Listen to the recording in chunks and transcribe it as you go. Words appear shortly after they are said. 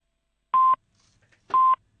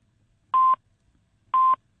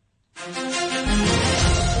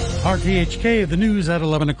RTHK, the news at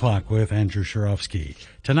 11 o'clock with Andrew Sharofsky.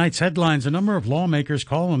 Tonight's headlines: a number of lawmakers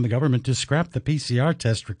call on the government to scrap the PCR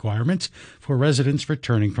test requirements for residents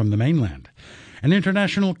returning from the mainland. An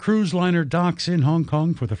international cruise liner docks in Hong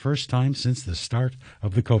Kong for the first time since the start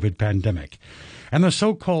of the COVID pandemic. And the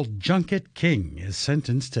so-called Junket King is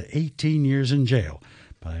sentenced to 18 years in jail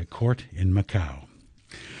by a court in Macau.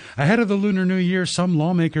 Ahead of the Lunar New Year, some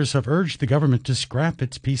lawmakers have urged the government to scrap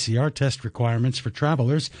its PCR test requirements for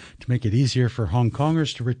travelers to make it easier for Hong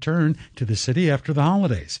Kongers to return to the city after the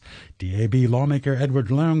holidays. DAB lawmaker Edward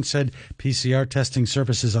Leung said PCR testing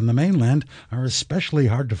services on the mainland are especially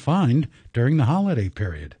hard to find during the holiday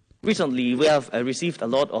period. Recently, we have received a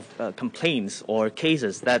lot of complaints or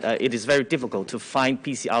cases that it is very difficult to find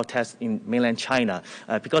PCR tests in mainland China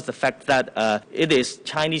because the fact that it is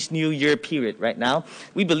Chinese New Year period right now.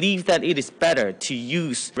 We believe that it is better to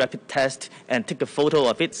use rapid test and take a photo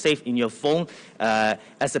of it, save in your phone,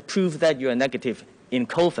 as a proof that you are negative in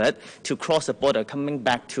COVID to cross the border coming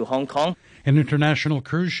back to Hong Kong. An international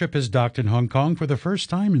cruise ship has docked in Hong Kong for the first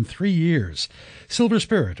time in 3 years. Silver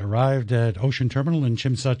Spirit arrived at Ocean Terminal in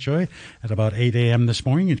Tsim Sha Tsui at about 8 a.m. this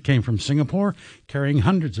morning. It came from Singapore, carrying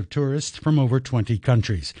hundreds of tourists from over 20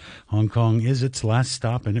 countries. Hong Kong is its last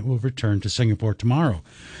stop, and it will return to Singapore tomorrow.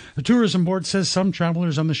 The tourism board says some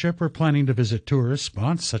travelers on the ship were planning to visit tourist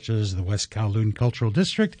spots such as the West Kowloon Cultural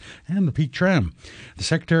District and the Peak Tram. The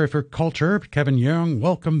Secretary for Culture, Kevin Yeung,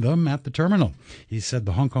 welcomed them at the terminal. He said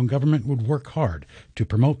the Hong Kong government would work hard to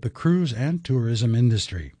promote the cruise and tourism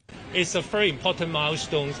industry. It's a very important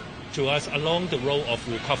milestone to us along the road of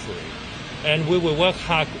recovery. And we will work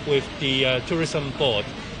hard with the tourism board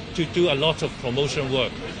to do a lot of promotion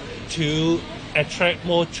work to attract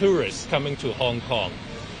more tourists coming to Hong Kong.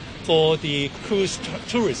 For the cruise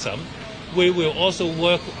tourism, we will also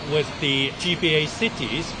work with the GBA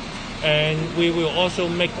cities, and we will also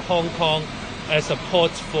make Hong Kong as a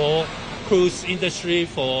port for cruise industry,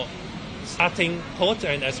 for starting port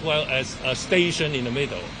and as well as a station in the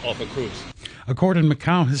middle of a cruise. A court in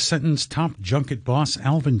Macau has sentenced top junket boss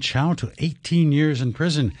Alvin Chow to 18 years in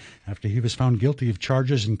prison after he was found guilty of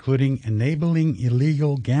charges including enabling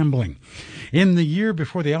illegal gambling. In the year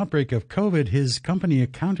before the outbreak of COVID, his company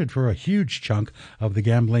accounted for a huge chunk of the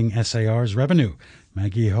gambling SAR's revenue.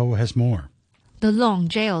 Maggie Ho has more. The long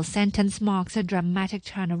jail sentence marks a dramatic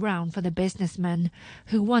turnaround for the businessman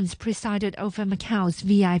who once presided over Macau's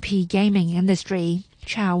VIP gaming industry.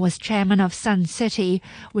 Chow was chairman of Sun City,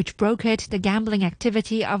 which brokered the gambling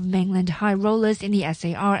activity of mainland high rollers in the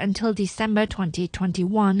SAR until December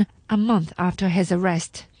 2021, a month after his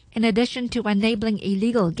arrest. In addition to enabling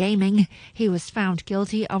illegal gaming, he was found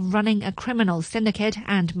guilty of running a criminal syndicate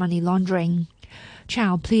and money laundering.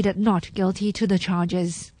 Chow pleaded not guilty to the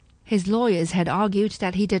charges. His lawyers had argued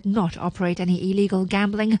that he did not operate any illegal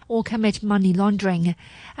gambling or commit money laundering,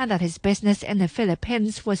 and that his business in the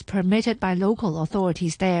Philippines was permitted by local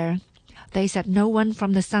authorities there. They said no one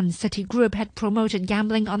from the Sun City Group had promoted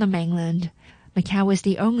gambling on the mainland. Macau is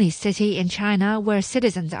the only city in China where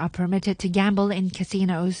citizens are permitted to gamble in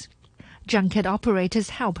casinos. Junket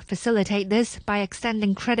operators help facilitate this by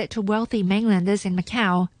extending credit to wealthy mainlanders in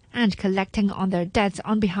Macau and collecting on their debts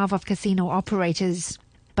on behalf of casino operators.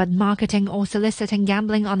 But marketing or soliciting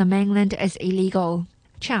gambling on the mainland is illegal.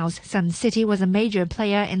 Chow's Sun City was a major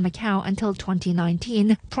player in Macau until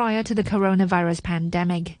 2019, prior to the coronavirus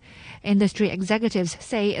pandemic. Industry executives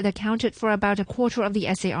say it accounted for about a quarter of the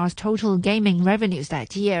SAR's total gaming revenues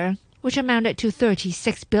that year, which amounted to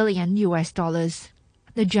 $36 billion.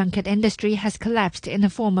 The junket industry has collapsed in the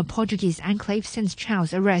former Portuguese enclave since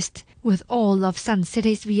Chow's arrest, with all of Sun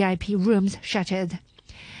City's VIP rooms shuttered.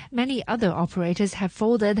 Many other operators have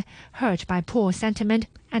folded, hurt by poor sentiment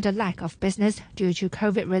and a lack of business due to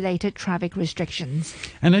COVID-related traffic restrictions.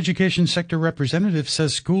 An education sector representative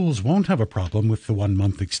says schools won't have a problem with the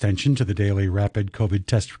 1-month extension to the daily rapid COVID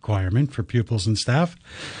test requirement for pupils and staff.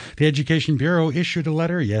 The Education Bureau issued a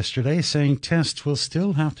letter yesterday saying tests will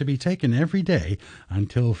still have to be taken every day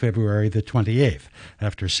until February the 28th,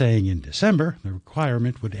 after saying in December the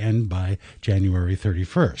requirement would end by January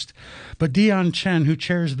 31st. But Dion Chen, who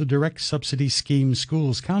chairs the Direct Subsidy Scheme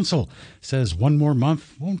Schools Council, says 1 more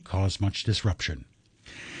month won't cause much disruption.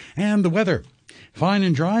 And the weather. Fine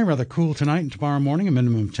and dry, rather cool tonight and tomorrow morning, a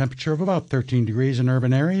minimum temperature of about 13 degrees in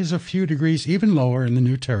urban areas, a few degrees even lower in the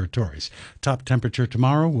New Territories. Top temperature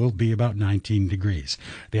tomorrow will be about 19 degrees.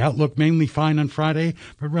 The outlook mainly fine on Friday,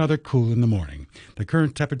 but rather cool in the morning. The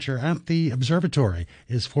current temperature at the observatory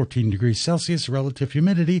is 14 degrees Celsius, relative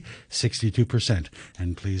humidity 62%.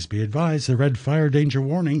 And please be advised the red fire danger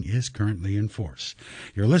warning is currently in force.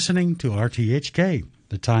 You're listening to RTHK.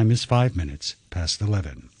 The time is 5 minutes past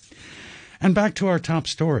 11. And back to our top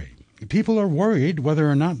story. People are worried whether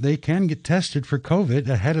or not they can get tested for COVID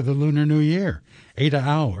ahead of the Lunar New Year. Ada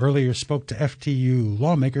Au earlier spoke to FTU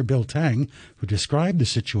lawmaker Bill Tang, who described the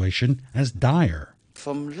situation as dire.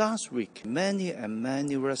 From last week, many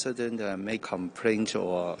residents make complaints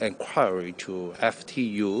or inquiry to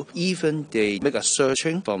FTU. Even they make a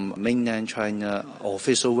searching from mainland China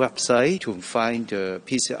official website to find the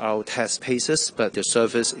PCR test places, but the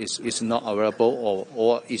service is not available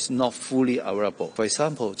or is not fully available. For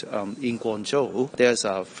example, in Guangzhou, there's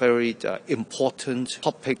a very important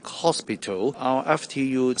public hospital. Our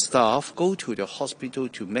FTU staff go to the hospital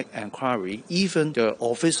to make inquiry. Even the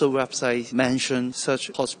official website mentions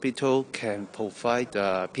such hospital can provide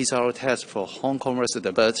the PCR test for Hong Kong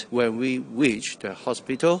residents. But when we reach the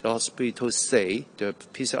hospital say the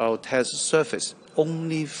PCR test service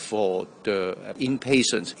only for the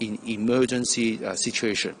inpatients in emergency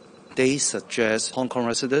situation. They suggest Hong Kong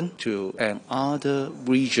residents to another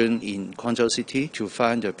region in Guangzhou City to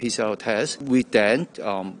find the PCR test. We then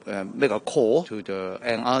make a call to the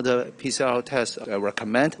another PCR test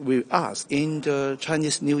recommend. We ask in the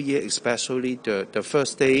Chinese New Year, especially the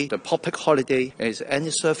first day, the public holiday, is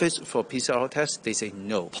any service for PCR test? They say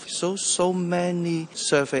no. So many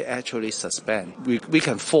survey actually suspend. We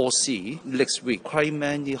can foresee next week quite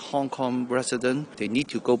many Hong Kong residents, they need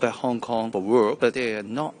to go back Hong Kong for work, but they are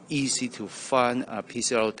not easy to find a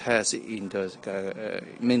PCR test in the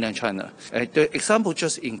mainland China. The example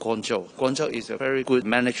just in Guangzhou. Guangzhou is a very good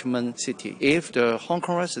management city. If the Hong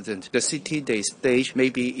Kong resident, the city they stay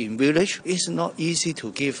maybe in village, it's not easy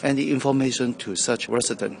to give any information to such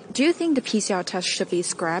resident. Do you think the PCR test should be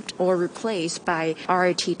scrapped or replaced by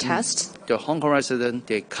RT tests? The Hong Kong resident,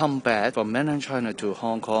 they come back from mainland China to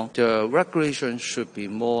Hong Kong. The regulation should be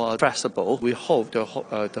more flexible. We hope the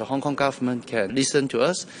Hong Kong government can listen to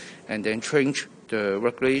us and then change the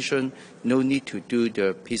regulation. No need to do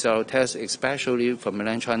the PCR test, especially from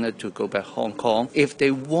mainland China to go back Hong Kong. If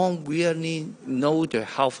they won't really know the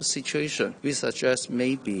health situation, we suggest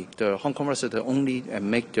maybe the Hong Kong resident only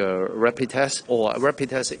make the rapid test or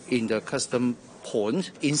rapid test in the custom point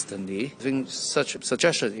instantly. I think such a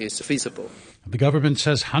suggestion is feasible. The government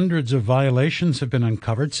says hundreds of violations have been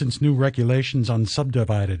uncovered since new regulations on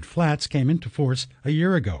subdivided flats came into force a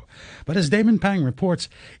year ago. But as Damon Pang reports,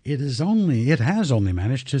 it has only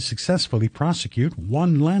managed to successfully prosecute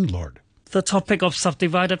one landlord. The topic of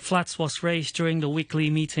subdivided flats was raised during the weekly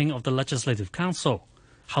meeting of the Legislative Council.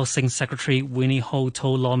 Housing Secretary Winnie Ho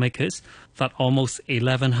told lawmakers that almost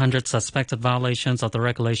 1,100 suspected violations of the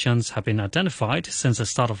regulations have been identified since the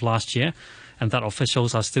start of last year, and that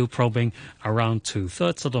officials are still probing around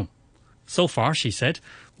 2/3 of them. So far, she said,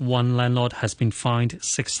 one landlord has been fined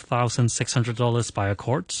 $6,600 by a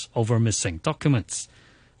court over missing documents.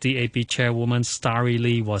 DAB chairwoman Starry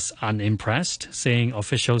Lee was unimpressed, saying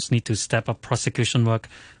officials need to step up prosecution work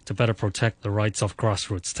to better protect the rights of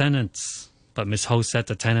grassroots tenants. But Ms. Ho said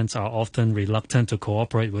the tenants are often reluctant to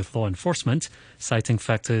cooperate with law enforcement, citing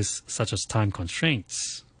factors such as time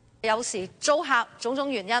constraints. We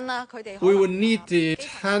would need the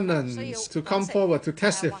tenants to come forward to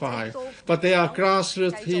testify, but they are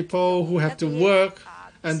grassroots people who have to work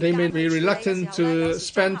and they may be reluctant to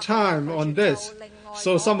spend time on this.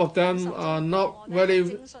 So some of them are not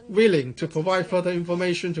very willing to provide further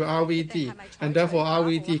information to RVD, and therefore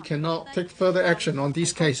RVD cannot take further action on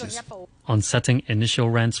these cases. On setting initial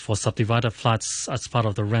rents for subdivided flats as part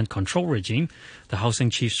of the rent control regime, the housing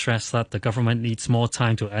chief stressed that the government needs more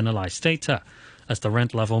time to analyse data, as the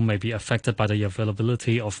rent level may be affected by the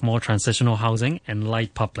availability of more transitional housing and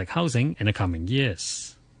light public housing in the coming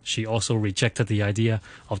years. She also rejected the idea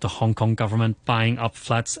of the Hong Kong government buying up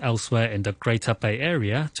flats elsewhere in the Greater Bay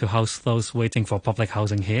Area to house those waiting for public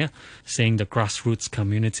housing here, saying the grassroots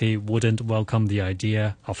community wouldn't welcome the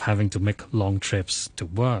idea of having to make long trips to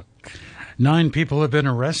work. 9 people have been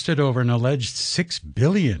arrested over an alleged $6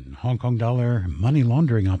 billion Hong Kong dollar money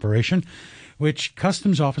laundering operation, which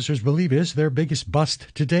customs officers believe is their biggest bust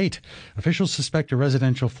to date. Officials suspect a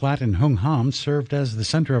residential flat in Hung Hom served as the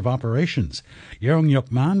center of operations. Yeong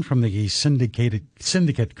Yuk Man from the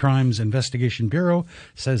Syndicate Crimes Investigation Bureau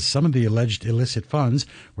says some of the alleged illicit funds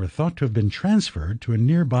were thought to have been transferred to a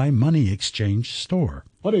nearby money exchange store.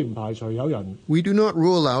 We do not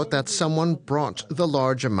rule out that someone brought the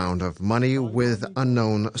large amount of money with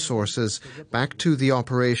unknown sources back to the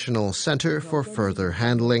operational center for further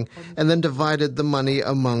handling and then divided the money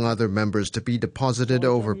among other members to be deposited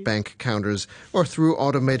over bank counters or through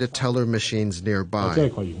automated teller machines nearby.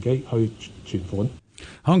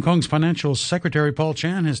 Hong Kong's Financial Secretary Paul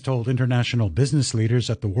Chan has told international business leaders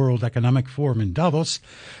at the World Economic Forum in Davos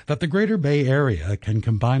that the Greater Bay Area can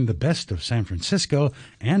combine the best of San Francisco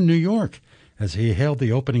and New York, as he hailed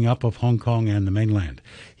the opening up of Hong Kong and the mainland.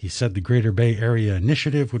 He said the Greater Bay Area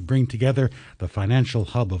initiative would bring together the financial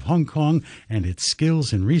hub of Hong Kong and its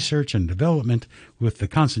skills in research and development with the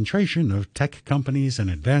concentration of tech companies and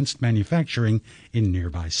advanced manufacturing in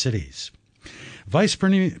nearby cities. Vice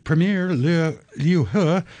Premier Liu He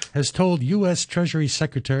has told U.S. Treasury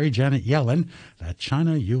Secretary Janet Yellen that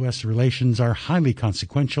China-U.S. relations are highly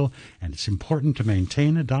consequential and it's important to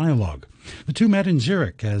maintain a dialogue. The two met in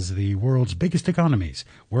Zurich as the world's biggest economies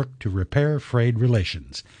work to repair frayed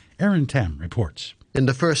relations. Aaron Tam reports. In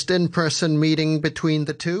the first in-person meeting between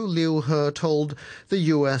the two, Liu He told the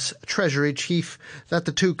U.S. Treasury chief that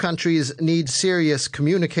the two countries need serious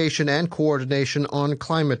communication and coordination on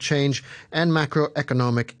climate change and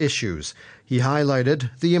macroeconomic issues. He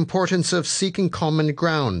highlighted the importance of seeking common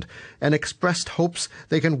ground and expressed hopes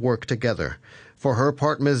they can work together. For her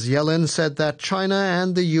part, Ms. Yellen said that China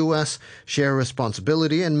and the U.S. share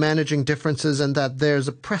responsibility in managing differences and that there's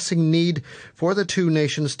a pressing need for the two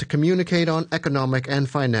nations to communicate on economic and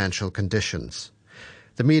financial conditions.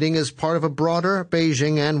 The meeting is part of a broader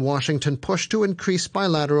Beijing and Washington push to increase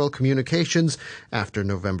bilateral communications after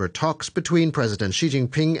November talks between President Xi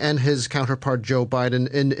Jinping and his counterpart Joe Biden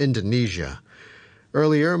in Indonesia.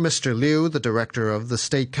 Earlier, Mr. Liu, the director of the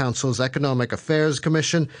State Council's Economic Affairs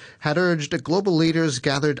Commission, had urged global leaders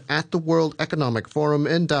gathered at the World Economic Forum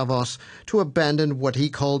in Davos to abandon what he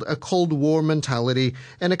called a Cold War mentality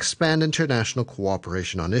and expand international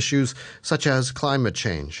cooperation on issues such as climate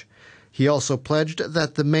change. He also pledged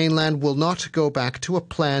that the mainland will not go back to a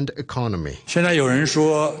planned economy.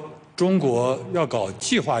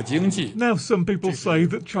 Now some people say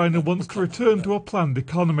that China wants to return to a planned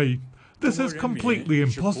economy. This is completely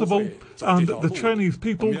impossible, and the Chinese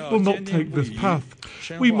people will not take this path.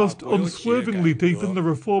 We must unswervingly deepen the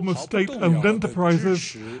reform of state-owned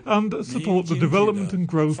enterprises and support the development and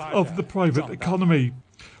growth of the private economy.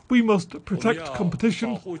 We must protect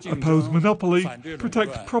competition, oppose monopoly,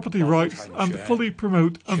 protect property rights, and fully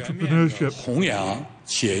promote entrepreneurship.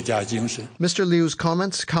 Mr. Liu's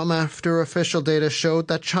comments come after official data showed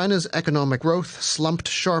that China's economic growth slumped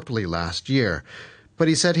sharply last year. But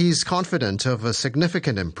he said he's confident of a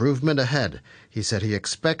significant improvement ahead. He said he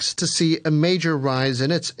expects to see a major rise in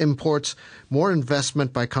its imports, more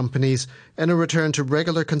investment by companies, and a return to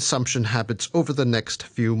regular consumption habits over the next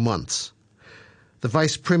few months. The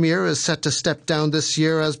vice premier is set to step down this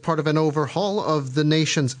year as part of an overhaul of the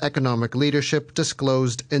nation's economic leadership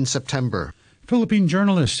disclosed in September. Philippine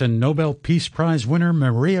journalist and Nobel Peace Prize winner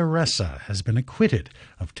Maria Ressa has been acquitted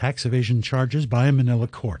of tax evasion charges by a Manila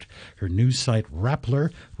court. Her news site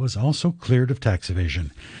Rappler was also cleared of tax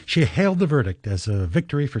evasion. She hailed the verdict as a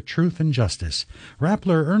victory for truth and justice.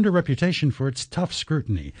 Rappler earned a reputation for its tough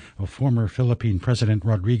scrutiny of former Philippine President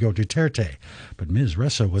Rodrigo Duterte. But Ms.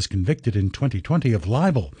 Ressa was convicted in 2020 of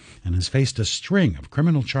libel and has faced a string of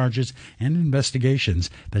criminal charges and investigations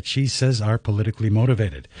that she says are politically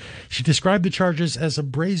motivated. She described the charges as a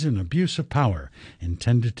brazen abuse of power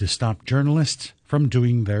intended to stop journalists from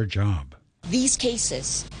doing their job. These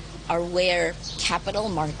cases are where capital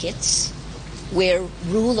markets, where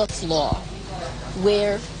rule of law,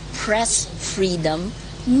 where press freedom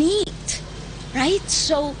meet, right?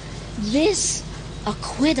 So this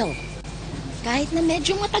acquittal, kahit na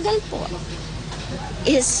medyo matagal po,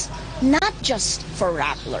 is not just for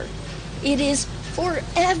Rappler. It is for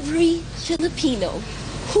every Filipino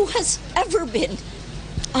who has ever been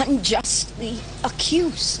unjustly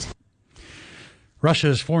accused.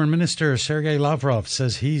 Russia's Foreign Minister Sergei Lavrov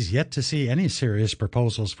says he's yet to see any serious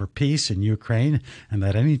proposals for peace in Ukraine and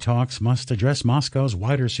that any talks must address Moscow's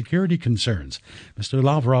wider security concerns. Mr.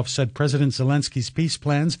 Lavrov said President Zelensky's peace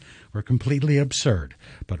plans were completely absurd,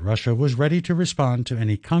 but Russia was ready to respond to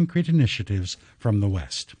any concrete initiatives from the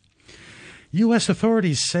West. U.S.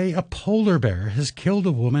 authorities say a polar bear has killed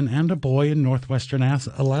a woman and a boy in northwestern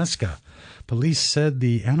Alaska. Police said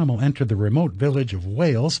the animal entered the remote village of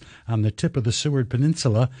Wales on the tip of the Seward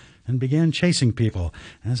Peninsula and began chasing people.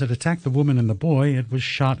 As it attacked the woman and the boy, it was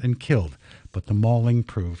shot and killed, but the mauling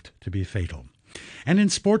proved to be fatal. And in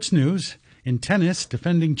sports news, in tennis,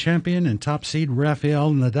 defending champion and top seed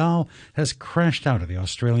Rafael Nadal has crashed out of the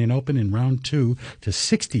Australian Open in round 2 to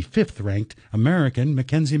 65th ranked American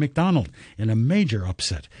Mackenzie McDonald in a major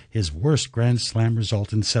upset, his worst Grand Slam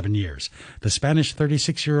result in 7 years. The Spanish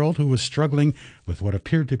 36-year-old, who was struggling with what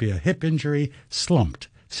appeared to be a hip injury, slumped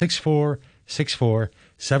 6-4, 6-4,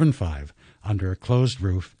 7-5 under a closed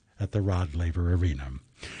roof at the Rod Laver Arena.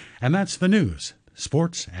 And that's the news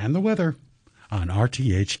sports, and the weather on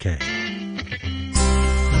RTHK.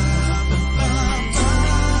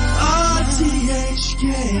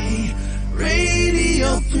 RTHK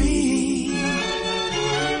Radio 3.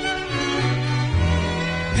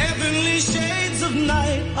 Heavenly shades of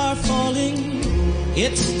night are falling.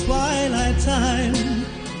 It's twilight time.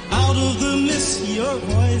 Out of the mist your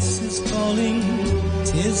voice is calling.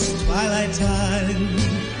 'Tis twilight time.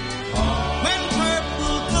 When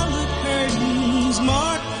purple-colored curtains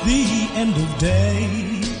mark the end of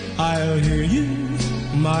day, I'll hear you,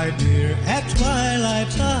 my dear, at twilight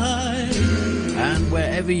time. And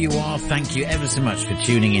wherever you are, thank you ever so much for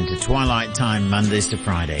tuning into Twilight Time, Mondays to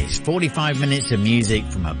Fridays. 45 minutes of music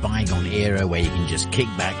from a bygone era where you can just kick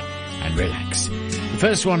back and relax. The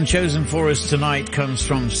first one chosen for us tonight comes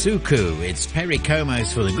from Suku. It's Perry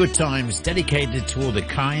Como's For the Good Times, dedicated to all the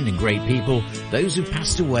kind and great people, those who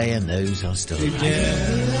passed away and those who are still alive.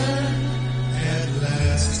 At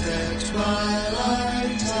last at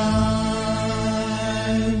twilight time.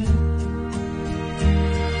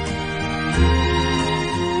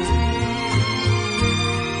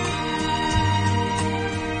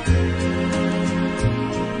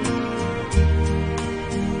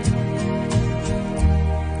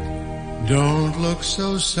 Don't look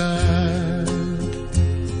so sad.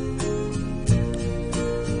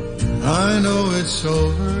 I know it's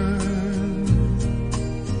over,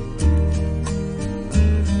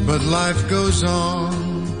 but life goes on,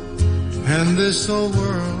 and this old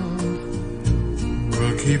world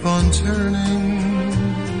will keep on turning.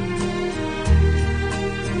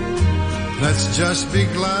 Let's just be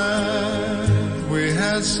glad we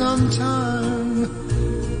had some time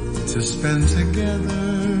to spend together.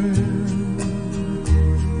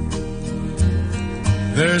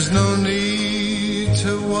 There's no need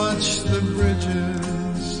to watch the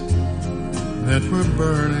bridges that were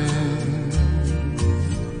burning.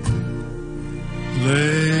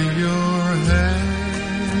 Lay your head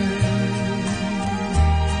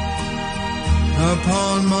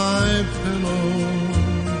upon my pillow.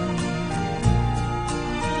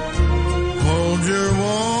 Hold your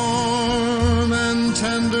warm and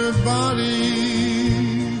tender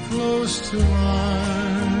body close to mine.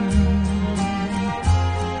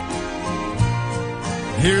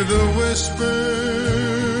 Hear the whisper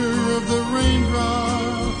of the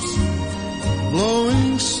raindrops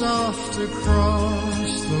blowing soft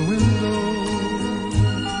across the window,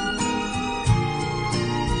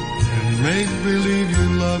 and make believe you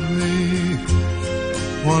love me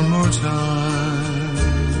one more time.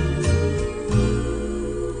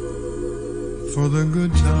 For the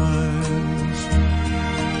good times.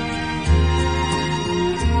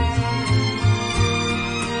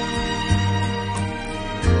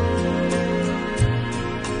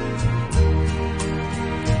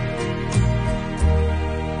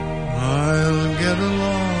 I'll get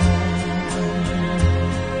along.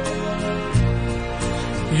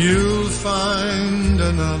 You'll find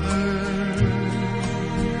another,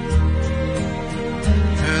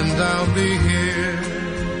 and I'll be here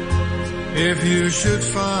if you should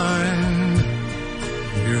find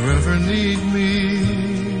you ever need me.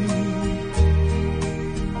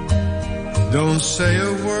 Don't say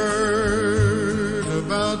a word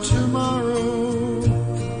about tomorrow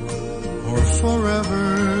or forever.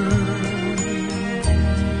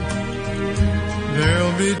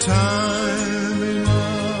 There'll be time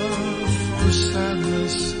enough for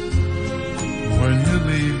sadness when you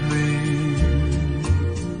leave me.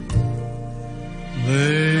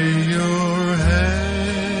 Lay your head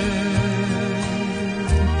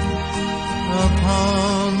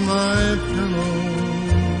upon my pillow.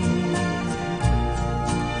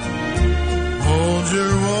 Hold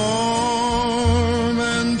your warm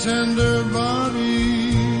and tender body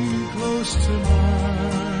close to mine.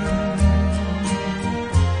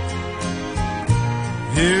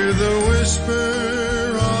 Hear the whisper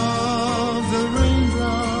of the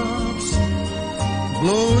raindrops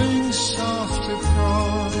blowing soft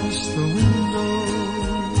across the window,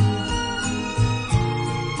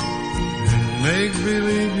 and make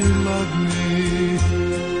believe you love me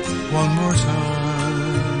one more time.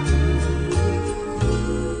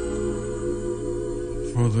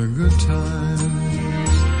 For the good times.